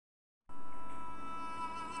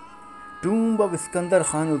Tomb of Iskandar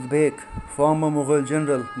Khan Uzbeg, former Mughal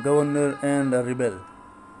general, governor and a rebel.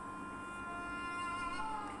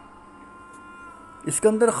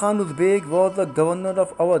 Iskandar Khan Uzbeg was the governor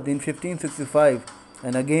of Oudh in 1565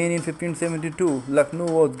 and again in 1572 Lucknow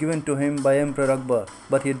was given to him by Emperor Akbar,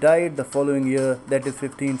 but he died the following year, that is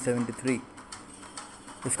 1573.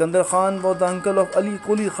 Iskandar Khan was the uncle of Ali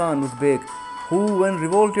Quli Khan Uzbeg, who, when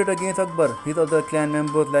revolted against Akbar, his other clan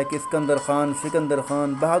members like Iskandar Khan, Sikandar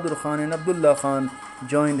Khan, Bahadur Khan and Abdullah Khan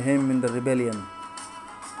joined him in the rebellion.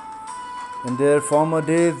 In their former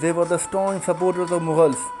days, they were the staunch supporters of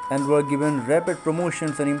Mughals and were given rapid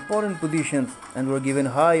promotions and important positions and were given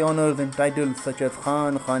high honors and titles such as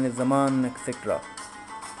Khan, Khan-i-Zaman, etc.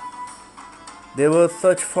 They were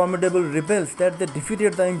such formidable rebels that they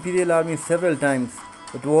defeated the imperial army several times.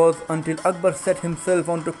 It was until Akbar set himself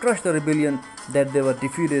on to crush the rebellion that they were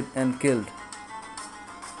defeated and killed.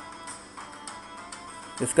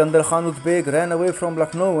 Iskandar Khan Uzbeg ran away from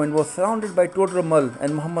Lucknow and was surrounded by Todarmal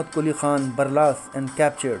and Muhammad Quli Khan, Barlas and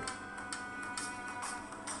captured.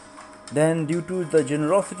 Then, due to the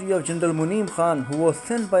generosity of General Munim Khan, who was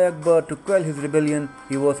sent by Akbar to quell his rebellion,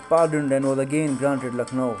 he was pardoned and was again granted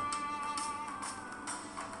Lucknow.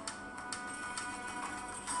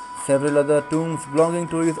 Several other tombs belonging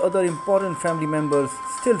to his other important family members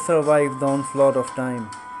still survive the onslaught of time.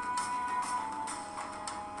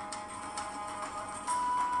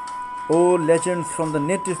 Old legends from the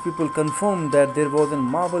native people confirm that there was a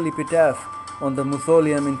marble epitaph on the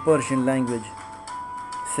mausoleum in Persian language,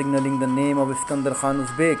 signaling the name of Iskandar Khan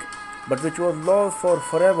Uzbeg, but which was lost for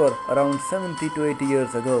forever around 70 to 80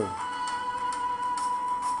 years ago.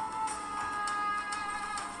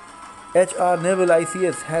 H.R. Naval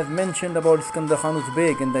ICS has mentioned about Iskandar Khan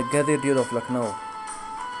Uzbeg in the Gazetteer of Lucknow.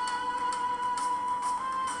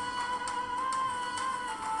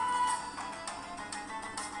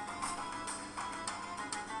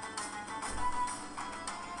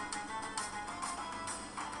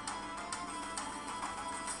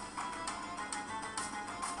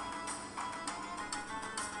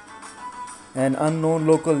 An unknown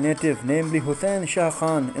local native, namely Hussain Shah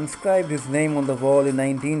Khan, inscribed his name on the wall in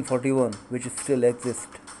 1941, which still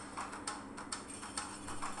exists.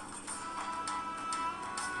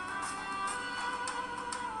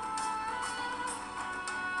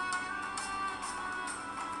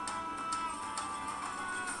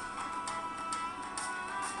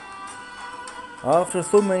 After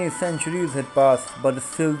so many centuries had passed, but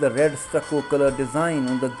still the red stucco color design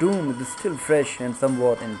on the dome is still fresh and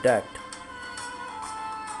somewhat intact.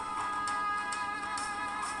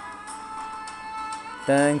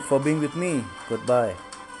 Thanks for being with me. Goodbye.